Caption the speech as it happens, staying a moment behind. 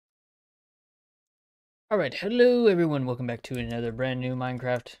Alright, hello everyone, welcome back to another brand new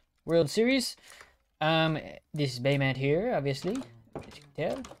Minecraft World Series. This is Baymat here, obviously. As you can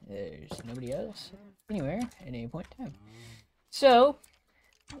tell, there's nobody else anywhere at any point in time. So,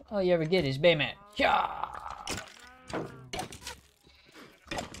 all you ever get is Baymat. Yeah!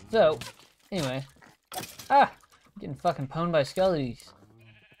 So, anyway. I'm getting fucking pwned by skellies.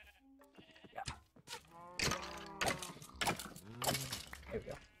 There we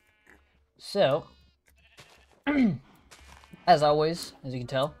go. So, as always, as you can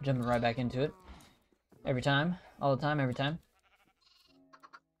tell, jumping right back into it. Every time, all the time, every time.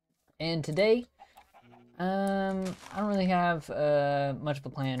 And today, I don't really have much of a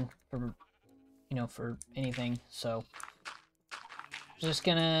plan for, for anything. So, just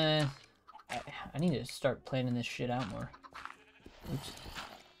gonna. I need to start planning this shit out more. Oops.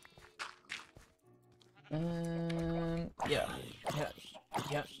 Yeah.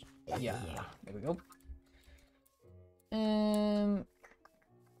 There we go.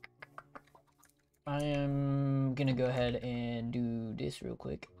 I am gonna go ahead and do this real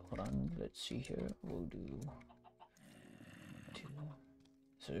quick. Hold on, let's see here. We'll do 2.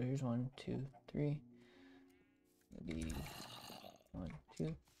 So here's 1, 2, 3. Maybe 1,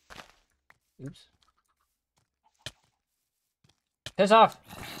 2. Oops. Piss off!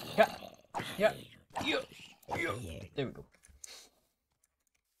 Yeah. There we go.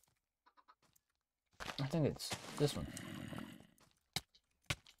 I think it's this one.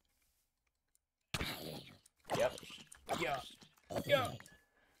 Yep. Yeah.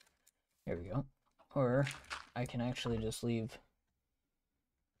 There we go. Or I can actually just leave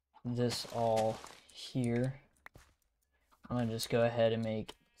this all here. I'm gonna just go ahead and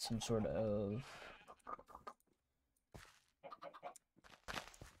make some sort of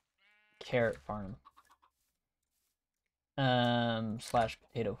carrot farm. Slash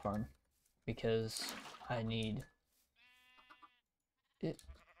potato farm. Because I need it.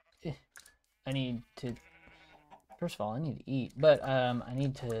 I need to. First of all, I need to eat, but I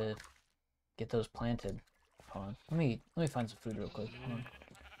need to get those planted. Hold on. Let me find some food real quick. Hold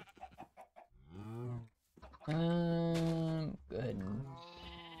on. Go ahead and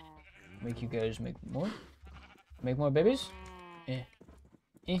make you guys make more. Make more babies. Here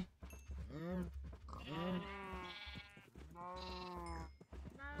we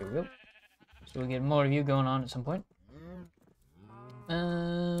go. So we'll get more of you going on at some point.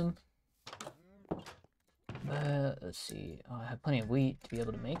 Let's see. I have plenty of wheat to be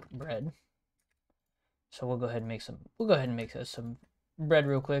able to make bread. So we'll go ahead and make some. We'll go ahead and make some bread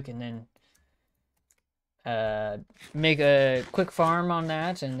real quick, and then make a quick farm on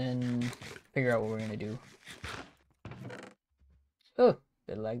that, and then figure out what we're gonna do. Oh,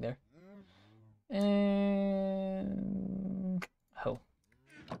 bit of lag there.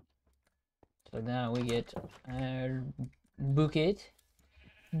 So now we get our bucket.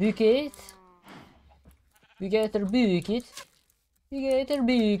 We get our bucket.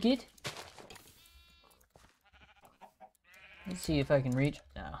 Let's see if I can reach.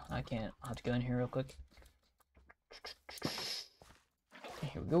 No, I can't. I'll have to go in here real quick.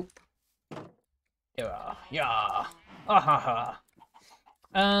 Here we go. Yeah.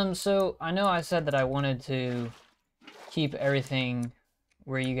 So I know I said that I wanted to keep everything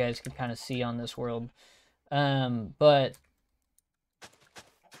where you guys could kind of see on this world. But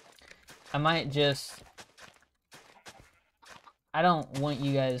I might just. I don't want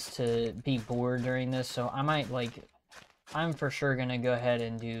you guys to be bored during this, so I might I'm for sure gonna go ahead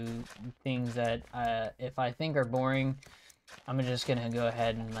and do things that if I think are boring, I'm just gonna go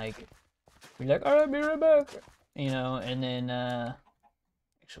ahead and be like, alright, be right back, and then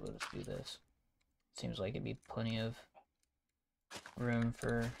actually let's do this. Seems like it'd be plenty of room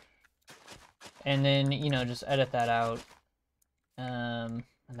for, and then just edit that out, and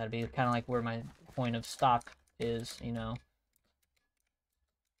that'd be kind of like where my point of stop is,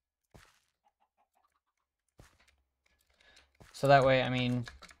 So that way, I mean,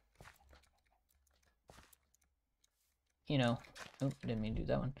 oh, didn't mean to do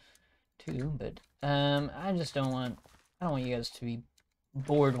that one too, but I just don't want you guys to be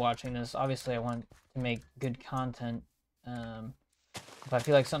bored watching this. Obviously, I want to make good content. If I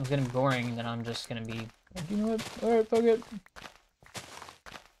feel like something's gonna be boring, then I'm just gonna be like, you know what? Alright, fuck it.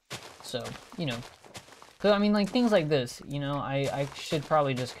 So, so I mean, things like this, I should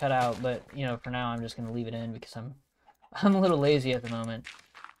probably just cut out, but for now I'm just gonna leave it in because I'm a little lazy at the moment,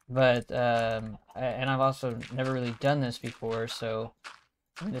 but and I've also never really done this before, so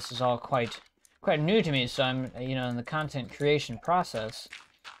this is all quite new to me. So I'm in the content creation process.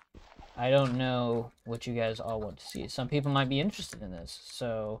 I don't know what you guys all want to see. Some people might be interested in this,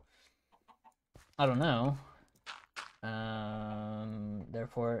 so I don't know.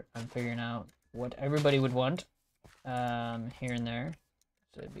 Therefore, I'm figuring out what everybody would want here and there.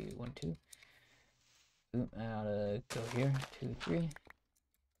 So it'd be 1, 2. Ooh, I oughta go here. 2, 3.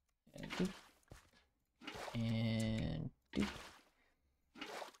 And 2. And 2.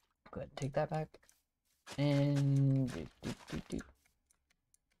 Go ahead and take that back. And do.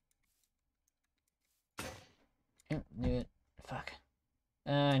 Yep, knew it. Fuck.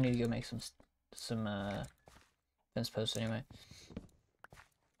 I need to go make some fence posts anyway.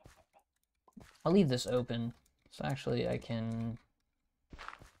 I'll leave this open, so actually I can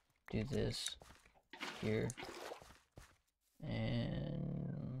do this here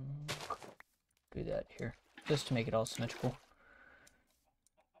and do that here, just to make it all symmetrical.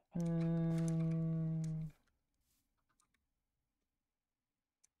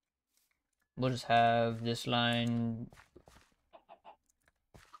 We'll just have this line.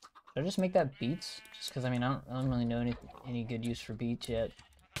 Should I just make that beats? Just because I mean I don't really know any good use for beats yet.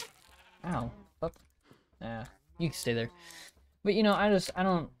 Ow. Fuck. Yeah, you can stay there. But you know, I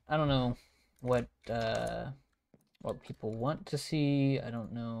don't know what people want to see. I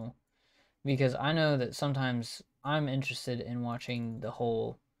don't know, because I know that sometimes I'm interested in watching the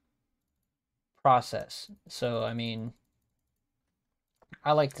whole process. So I mean,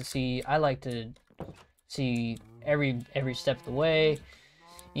 I like to see every step of the way.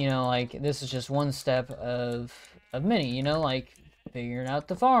 You know, like this is just one step of many, you know, like figuring out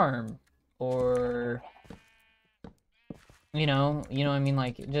the farm, or you know what I mean,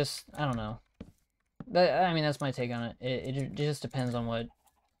 like just I don't know. I mean, that's my take on it. It just depends on what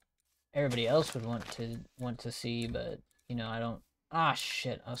everybody else would want to see, but you know, I don't. Ah,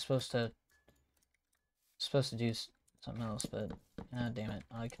 shit! I was supposed to do something else, but damn it!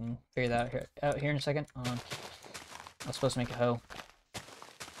 I can figure that out here in a second. Hold on. I was supposed to make a hoe.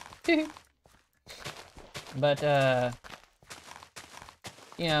 But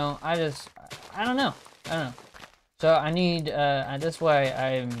you know, I don't know. So I need that's why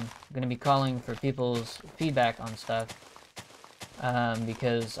I'm gonna be calling for people's feedback on stuff.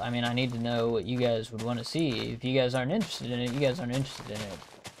 Because I mean, I need to know what you guys would want to see. If you guys aren't interested in it, you guys aren't interested in it.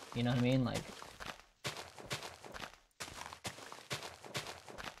 You know what I mean? Like,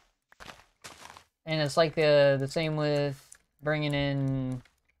 and it's like the same with bringing in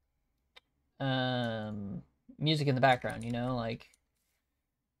music in the background. You know, like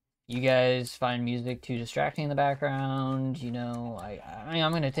you guys find music too distracting in the background. You know,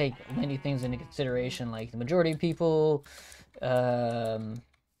 I'm gonna take many things into consideration, like the majority of people.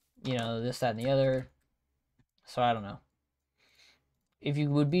 You know, this, that, and the other. So I don't know. If you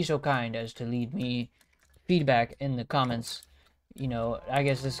would be so kind as to leave me feedback in the comments, you know, I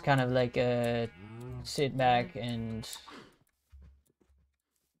guess it's kind of like a sit back and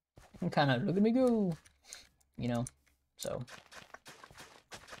kind of look at me go, you know. So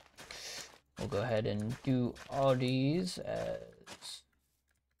we'll go ahead and do all these as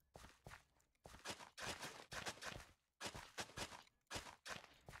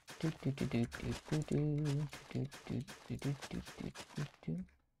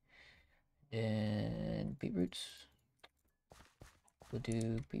and beetroots. We'll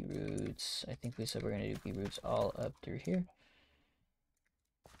do beetroots. I think we said we're gonna do beetroots all up through here.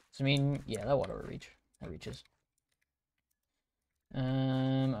 So I mean, yeah, that water will reach. That reaches.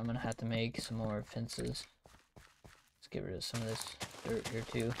 I'm gonna have to make some more fences. Let's get rid of some of this dirt here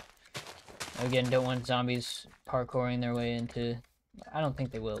too. Again, don't want zombies parkouring their way into. I don't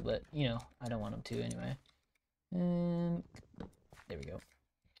think they will, but you know, I don't want them to anyway. There we go.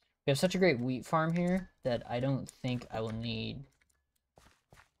 We have such a great wheat farm here that I don't think I will need.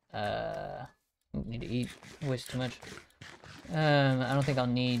 Need to eat. Waste too much. I don't think I'll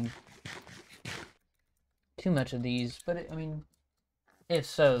need too much of these, but I mean, if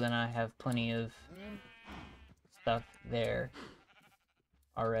so, then I have plenty of stuff there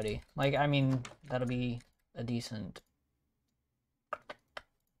already. Like, I mean, that'll be a decent.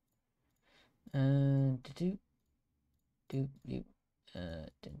 Do,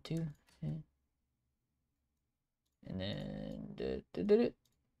 and then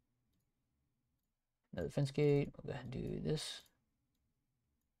another fence gate. We'll go ahead and do this,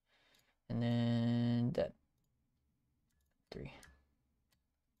 and then that 3.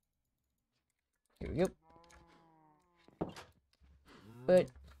 Here we go. But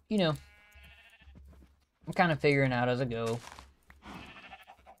you know, I'm kind of figuring out as I go.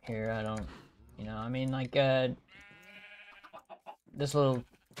 Here, I don't, you know, I mean, like this little.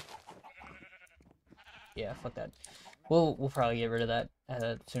 Yeah, fuck that. We'll probably get rid of that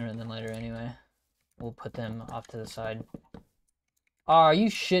sooner than later anyway. We'll put them off to the side. Oh, are you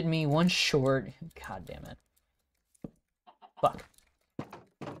shitting me? One short. God damn it. Fuck.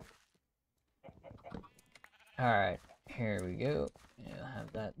 Alright, here we go. You'll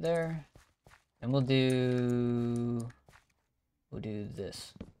have that there. And we'll do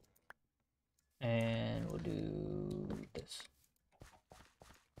this. And we'll do this.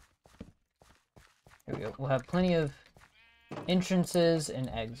 Here we go. We'll have plenty of entrances and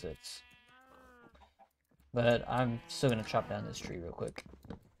exits. But I'm still gonna chop down this tree real quick.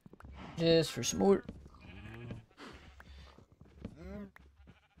 Just for some more.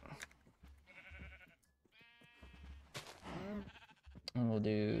 And we'll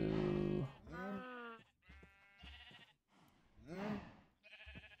do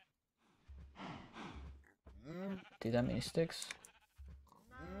that many sticks.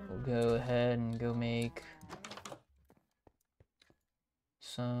 We'll go ahead and go make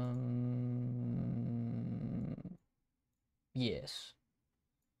some. Yes.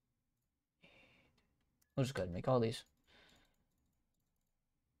 We'll just go ahead and make all these.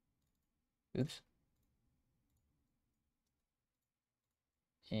 Oops.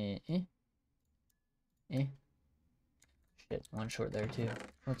 Shit, one short there too.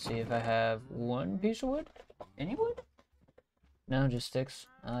 Let's see if I have one piece of wood. Any wood? No, just sticks.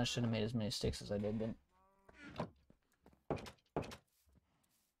 I should have made as many sticks as I did then.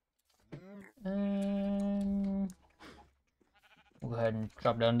 We'll go ahead and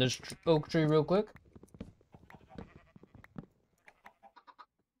chop down this oak tree real quick.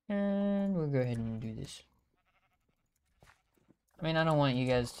 And we'll go ahead and do this. I mean, I don't want you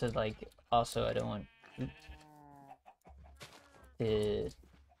guys to, like, also, I don't want to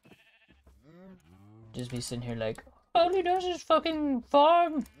just be sitting here like, all he does is fucking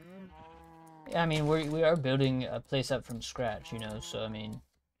farm. I mean, we are building a place up from scratch, you know, so, I mean,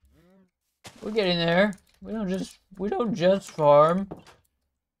 we're getting there. We don't just farm.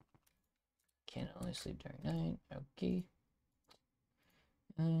 Can't only sleep during night. Okay.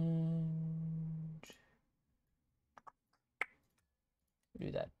 And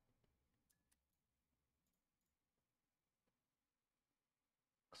do that.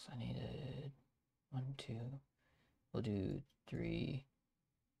 So I needed 1, 2. We'll do 3.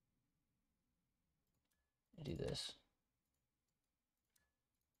 Do this.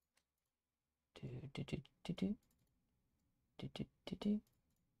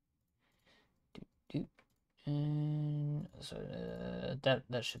 And so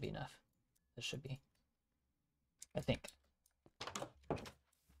that should be enough. That should be. I think.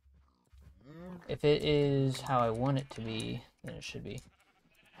 If it is how I want it to be, then it should be.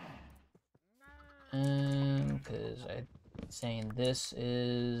 Because I'm saying this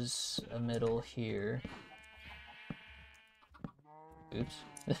is a middle here. Oops.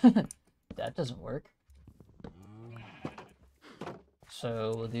 That doesn't work.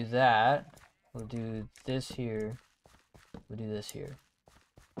 So we'll do that. We'll do this here. We'll do this here.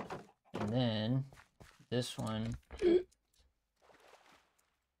 And then this one.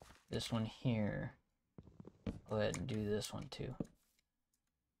 This one here. Go ahead and do this one too.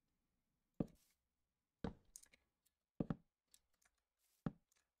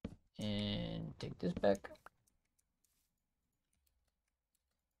 And take this back.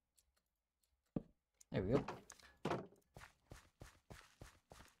 There we go.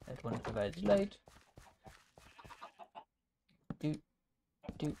 That one provides light. Do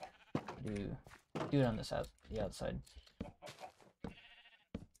it on the outside.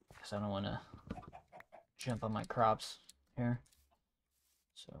 Because I don't want to jump on my crops here.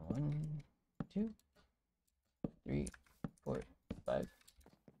 So 1, 2, 3, 4, 5.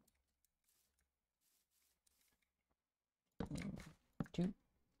 1, 2,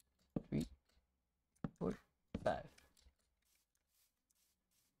 3, 4, 5.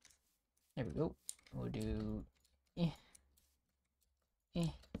 There we go. We'll do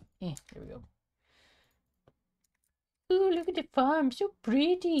there we go. Ooh, look at the farm, so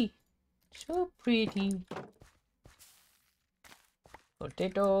pretty. So pretty.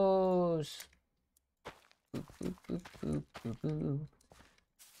 Potatoes. Boop, boop, boop, boop, boop, boop.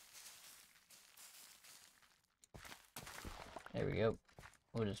 There we go.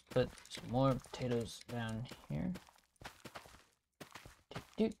 We'll just put some more potatoes down here.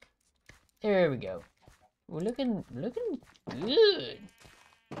 There we go. We're looking good.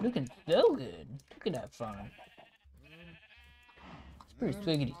 Looking so good. Look at that farm. It's pretty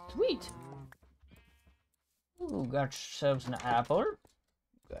swiggity sweet. Ooh, got ourselves an apple.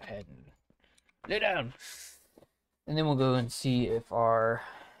 Go ahead and lay down. And then we'll go and see if our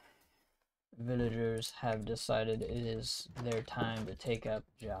villagers have decided it is their time to take up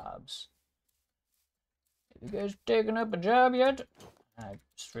jobs. Have you guys taken up a job yet? I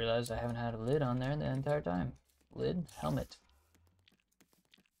just realized I haven't had a lid on there the entire time. Lid, helmet.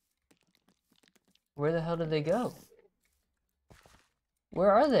 Where the hell did they go?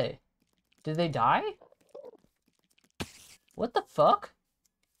 Where are they? Did they die? What the fuck?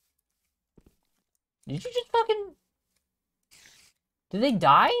 Did you just fucking... Did they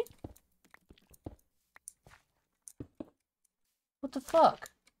die? What the fuck?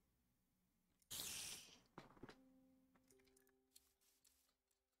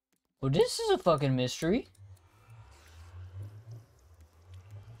 Well, this is a fucking mystery.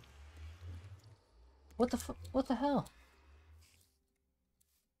 What the fuck? What the hell?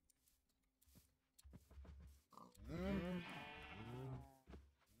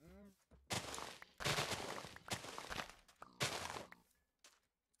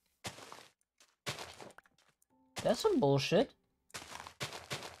 That's some bullshit.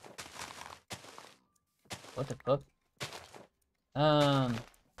 What the fuck?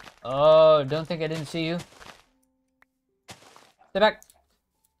 Oh, don't think I didn't see you. Stay back.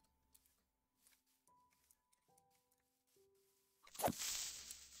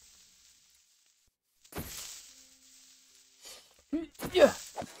 Yeah.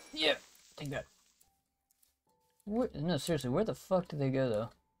 Yeah. Take that. Where, no, seriously, where the fuck did they go, though?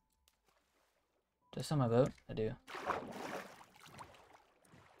 Do I still have my boat? I do.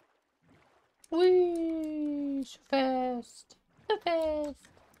 Whee! So fast! So fast!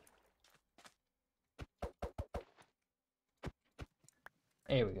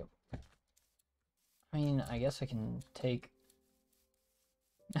 There we go. I mean, I guess I can take...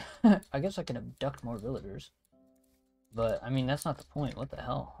 I guess I can abduct more villagers. But, I mean, that's not the point. What the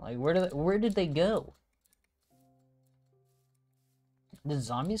hell? Like, where did they go? Did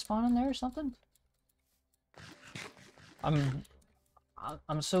zombies spawn in there or something? I'm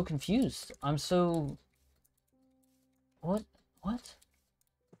so confused. I'm so... What? What?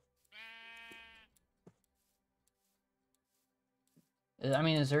 I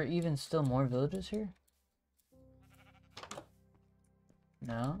mean, is there even still more villages here?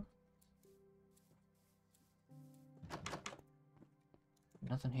 No?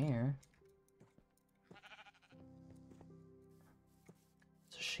 Nothing here.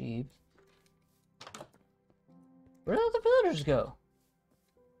 It's a sheep. Where did the villagers go?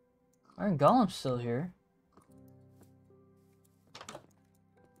 Iron Golem's still here.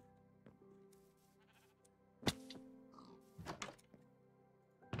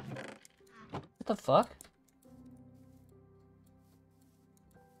 What the fuck?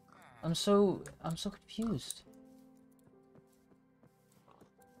 I'm so confused.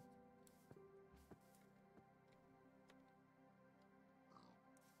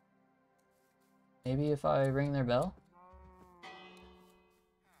 Maybe if I ring their bell?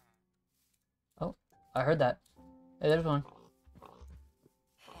 Oh, I heard that. Hey, there's one.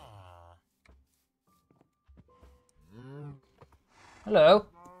 Hello.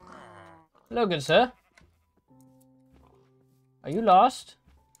 Hello, good sir. Are you lost?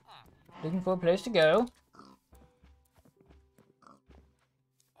 Looking for a place to go?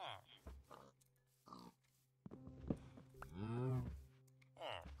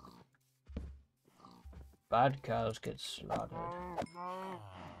 Bad cows get slaughtered.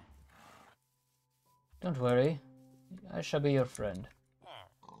 Don't worry. I shall be your friend.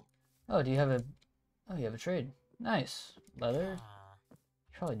 Oh, do you have a... Oh, you have a trade. Nice. Leather? You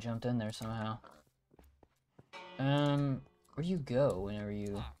probably jumped in there somehow. Where do you go whenever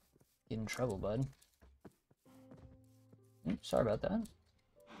you get in trouble, bud? Sorry about that.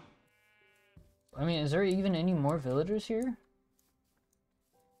 I mean, is there even any more villagers here?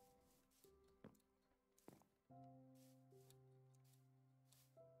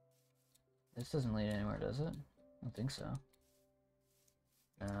 This doesn't lead anywhere, does it? I don't think so.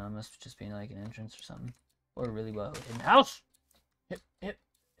 Must just be like an entrance or something. Or a really well hidden house! Hip, hip,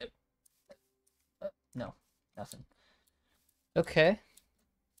 hip. No, nothing. Okay.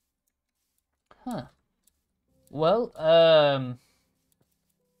 Huh. Well,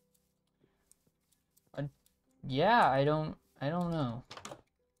 yeah, I don't know.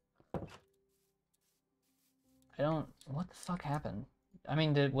 What the fuck happened? I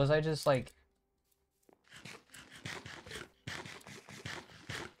mean, was I just like...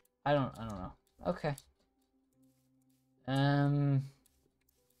 I don't know. Okay.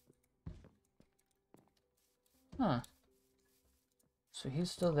 Huh. So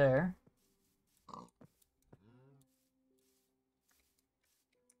he's still there.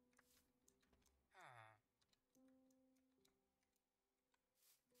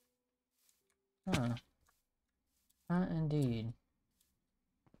 Huh. Indeed.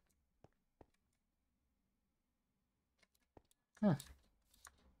 Huh.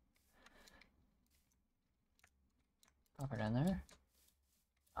 Pop her down there.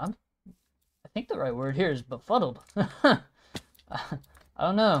 I think the right word here is befuddled. I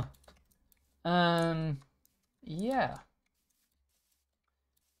don't know. Yeah.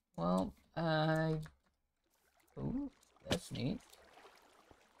 Well, ooh, that's neat.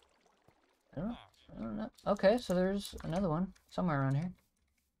 I don't know. Okay, so there's another one somewhere around here.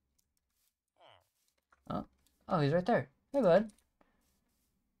 Oh, he's right there. Hey, bud.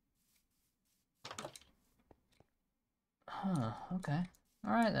 Huh, okay.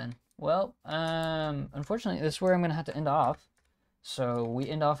 Alright then. Well, unfortunately, this is where I'm gonna have to end off. So we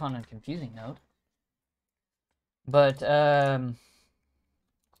end off on a confusing note. But,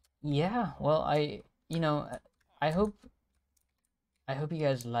 yeah, well, you know, I hope you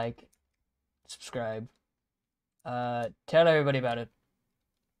guys like, subscribe, tell everybody about it.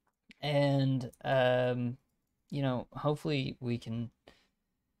 And, you know, hopefully we can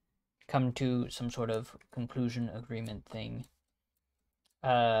come to some sort of conclusion agreement thing.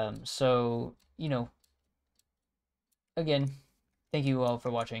 So, you know, again, thank you all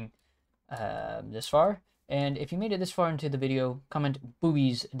for watching this far. And if you made it this far into the video, comment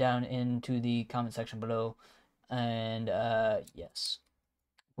boobies down into the comment section below. And yes,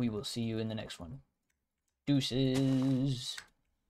 we will see you in the next one. Deuces.